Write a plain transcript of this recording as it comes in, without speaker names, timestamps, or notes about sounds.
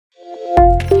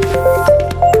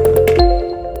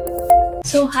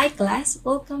So hi class,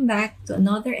 welcome back to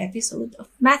another episode of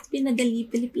Math Pinadali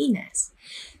Pilipinas.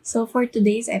 So for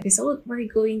today's episode, we're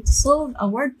going to solve a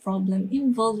word problem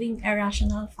involving a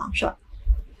rational function.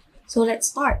 So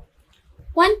let's start.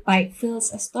 One pipe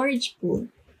fills a storage pool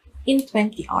in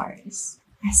 20 hours.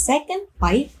 A second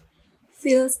pipe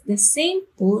fills the same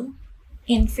pool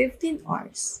in 15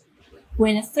 hours.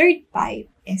 When a third pipe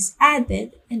is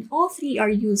added and all three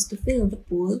are used to fill the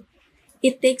pool,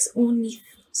 it takes only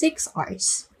 6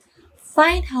 hours.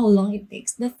 Find how long it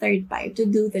takes the third pipe to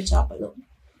do the job alone.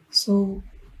 So,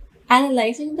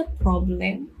 analyzing the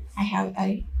problem, I have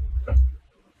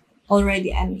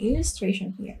already an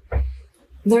illustration here.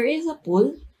 There is a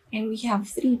pool and we have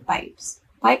 3 pipes.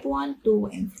 Pipe 1, 2,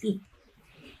 and 3.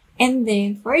 And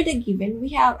then for the given,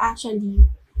 we have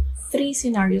actually 3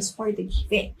 scenarios for the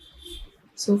given.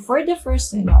 So for the first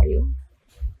scenario,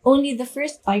 only the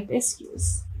first pipe is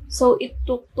used. So it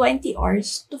took 20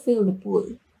 hours to fill the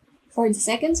pool. For the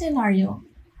second scenario,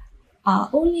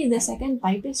 only the second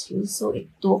pipe is used, so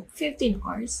it took 15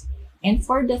 hours. And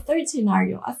for the third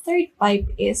scenario, a third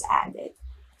pipe is added.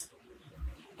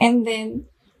 And then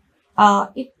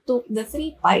it took the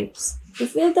 3 pipes to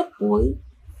fill the pool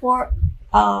for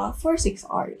 6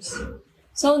 hours.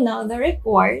 So now the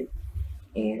required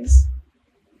is,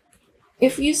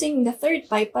 if using the third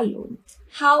pipe alone,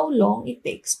 how long it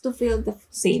takes to fill the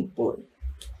same pool.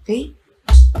 Okay?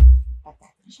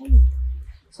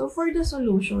 So for the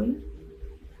solution,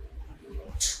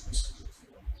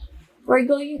 we're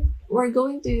going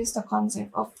to use the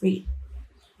concept of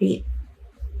rate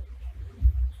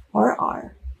or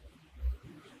R.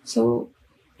 So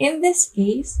in this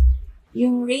case,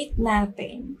 yung rate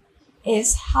natin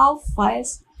is how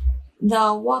fast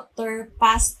the water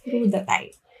pass through the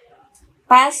pipe.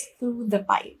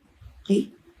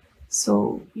 Okay?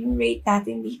 So, yung rate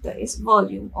natin dito is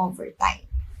volume over time.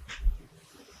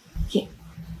 Okay.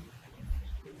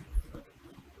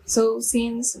 So,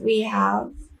 since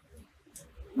we're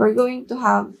going to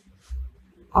have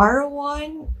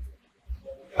R1,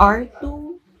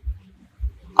 R2,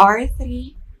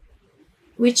 R3,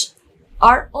 which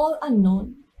are all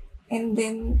unknown, and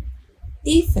then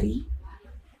T3,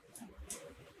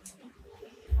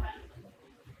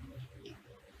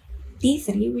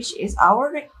 which is our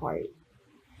required,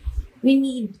 we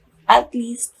need at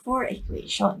least 4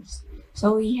 equations.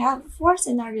 So we have 4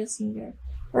 scenarios here.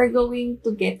 We're going to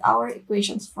get our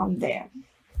equations from there.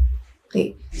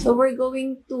 Okay, so we're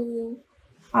going to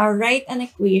write an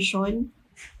equation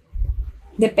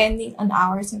depending on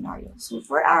our scenario. So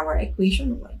for our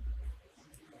equation 1,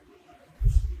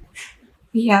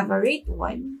 we have a rate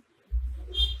 1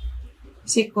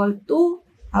 is equal to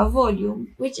a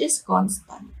volume which is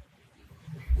constant,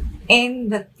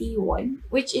 and the T1,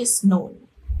 which is known.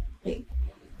 Okay.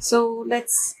 So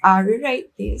let's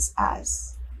rewrite this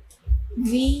as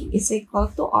V is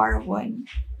equal to R1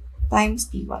 times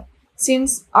T1,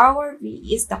 since our V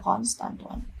is the constant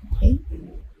one. Okay.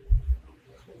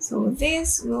 So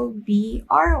this will be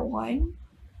R1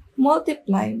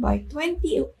 multiplied by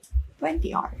 20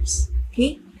 hours.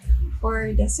 Okay.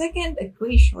 For the second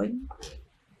equation,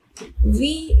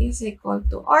 V is equal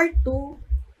to R2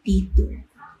 T2,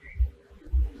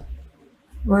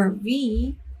 where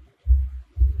V,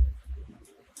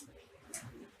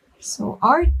 so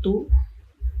R2,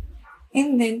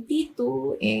 and then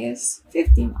T2 is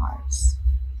 15 hours.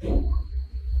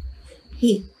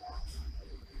 Okay.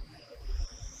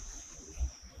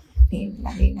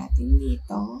 Lagay natin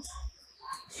dito.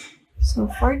 So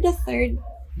for the third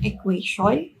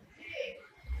equation,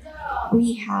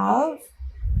 we have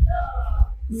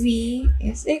V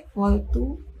is equal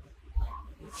to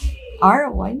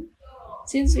R1,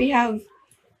 since we have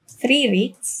 3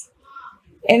 rates,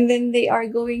 and then they are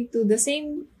going to the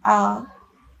same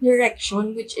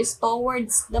direction, which is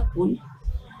towards the pool.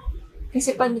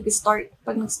 Kasi pag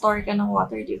nag-store ka ng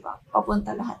water, di ba?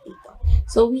 Papunta lahat dito.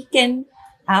 So we can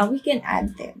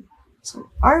add them. So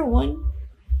R1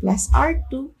 plus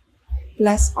R2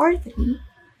 plus R3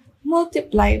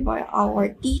 multiplied by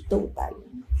our T total.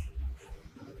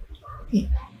 Okay.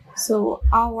 So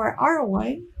our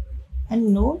R1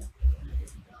 unknown,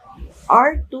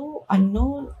 R2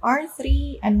 unknown,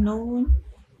 R3 unknown,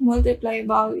 multiplied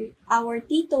by our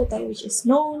T total, which is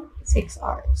known, 6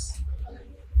 hours.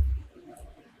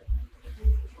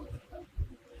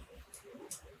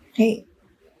 Okay.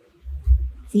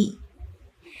 V.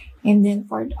 And then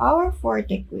for our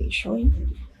fourth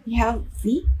equation, we have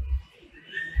V,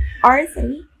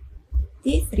 R3,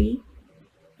 T3,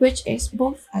 which is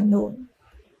both unknown.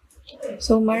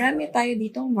 So marami tayo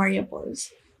ditong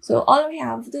variables. So all we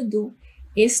have to do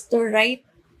is to write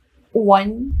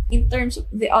 1 in terms of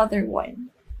the other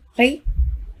one. Okay?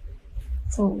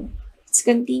 So, let's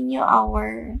continue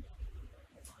our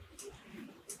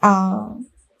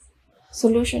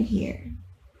solution here.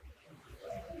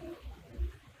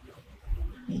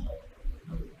 Okay.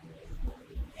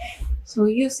 So,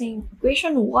 using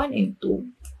equation 1 and 2,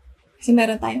 kasi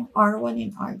meron tayong R1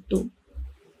 and R2.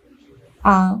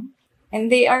 And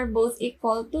they are both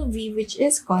equal to V, which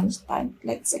is constant.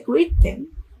 Let's equate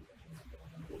them.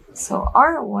 So,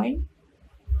 R1,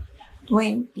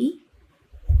 20,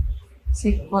 is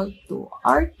equal to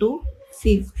R2,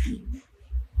 15.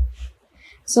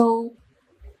 So,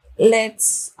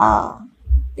 let's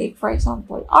take, for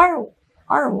example,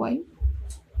 R1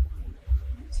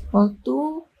 is equal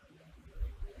to,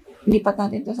 lipat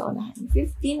natin ito sa unahan,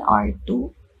 15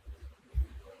 R2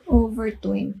 over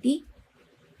 20.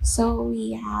 So,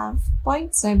 we have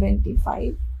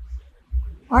 0.75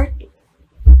 R2.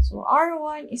 So,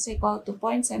 R1 is equal to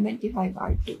 0.75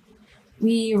 R2.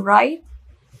 We write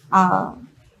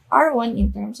R1 in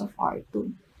terms of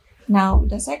R2. Now,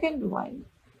 the second one,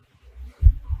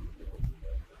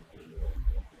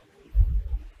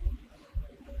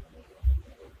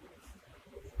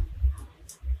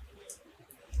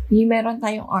 meron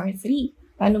tayong R3.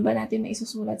 Paano ba natin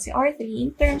maisusulat si R3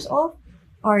 in terms of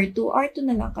R2? R2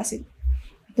 na lang kasi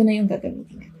ito na yung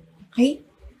gagamitin natin. Okay?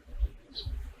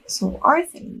 So,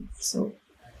 R3. So,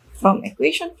 from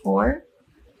equation 4,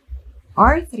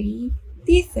 R3,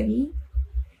 T3,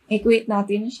 equate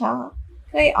natin siya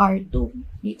kay R2.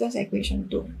 Dito sa equation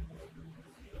 2.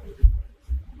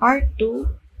 R2,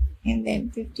 and then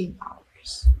 15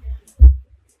 hours.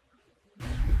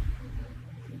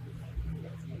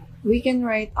 We can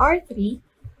write R3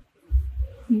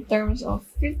 in terms of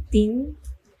 15.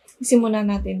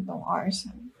 Isimulan natin itong R's.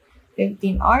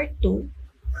 15 R2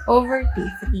 over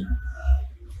T3.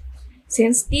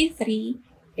 Since T3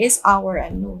 is our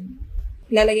unknown,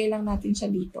 ilalagay lang natin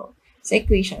siya dito sa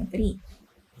equation 3.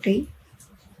 Okay?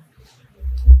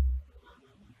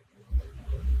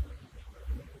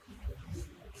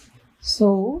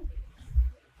 So,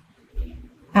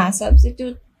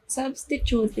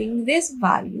 substituting these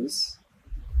values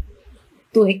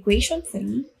to equation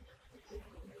 3,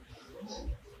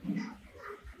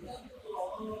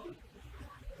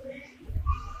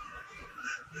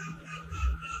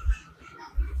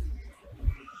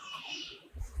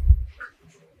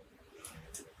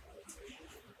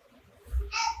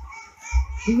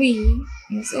 V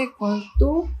is equal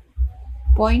to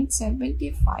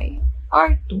 0.75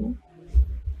 R2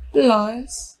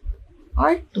 plus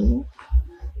R2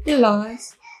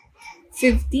 plus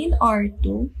 15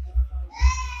 R2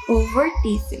 over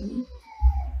T3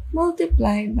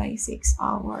 multiplied by 6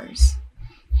 hours.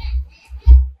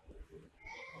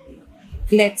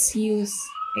 Let's use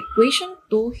equation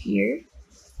 2 here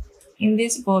in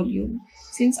this volume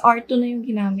since R2 na yung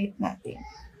ginamit natin.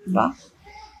 Diba?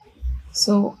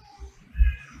 So,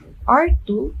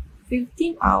 R2,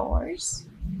 15 hours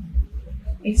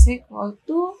is equal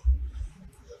to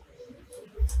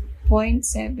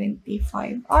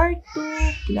 0.75 R2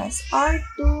 plus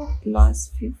R2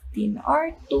 plus 15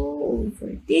 R2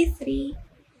 over T3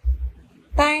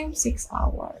 times 6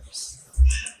 hours.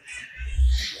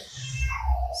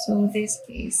 So, this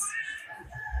is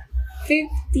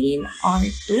 15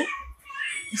 R2.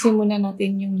 Kasi muna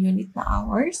natin yung unit na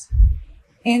hours.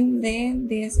 And then,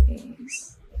 this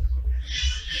is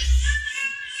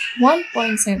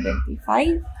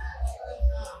 1.75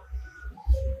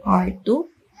 R2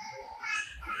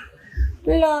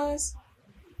 plus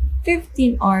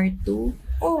 15 R2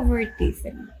 over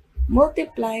T3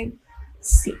 multiplied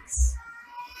 6.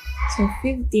 So,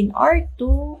 15 R2,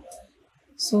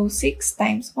 so 6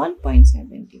 times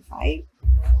 1.75.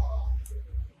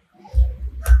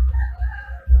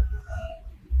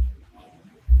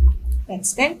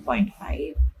 That's 10.5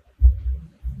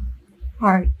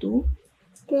 R2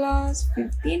 plus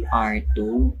 15 R2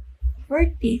 for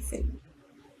T3.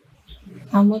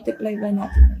 Multiply ba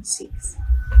natin ng 6?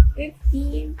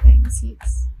 15 times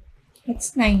 6.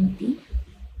 That's 90.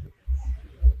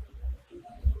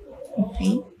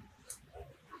 Okay.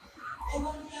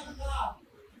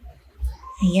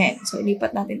 Ayan. So,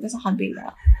 ilipat natin ito sa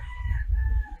kabila.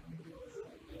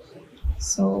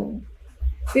 So,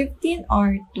 15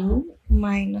 R2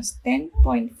 minus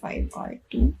 10.5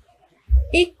 R2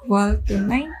 equal to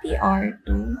 90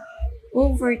 R2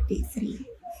 over T3.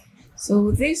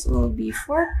 So, this will be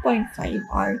 4.5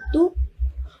 R2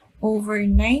 over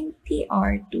 90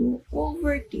 R2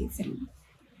 over T3.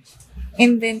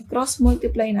 And then,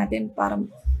 cross-multiply natin para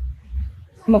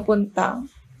mapunta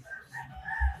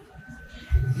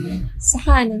sa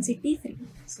kanan si T3.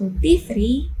 So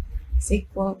T3 is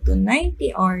equal to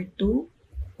 90 R2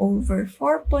 over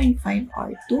 4.5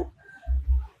 R2.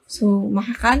 So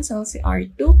makakancel si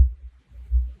R2.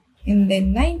 And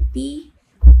then 90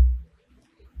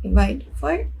 divided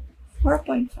for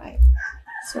 4.5.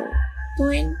 So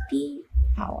 20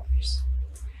 hours.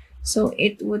 So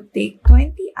it would take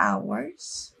 20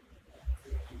 hours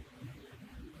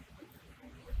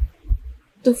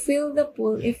to fill the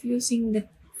pool if using the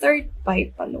third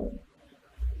pipe alone.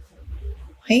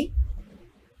 Okay?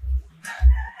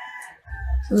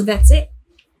 So that's it.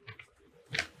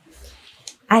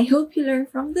 I hope you learned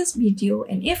from this video,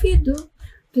 and if you do,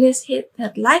 please hit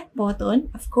that like button.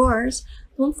 Of course,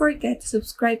 don't forget to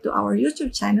subscribe to our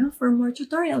YouTube channel for more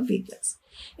tutorial videos.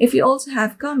 If you also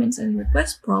have comments and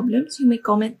request problems, you may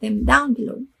comment them down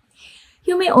below.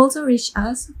 You may also reach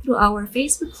us through our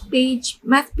Facebook page,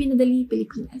 Math Pinadali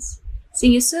Pilipinas.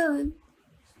 See you soon!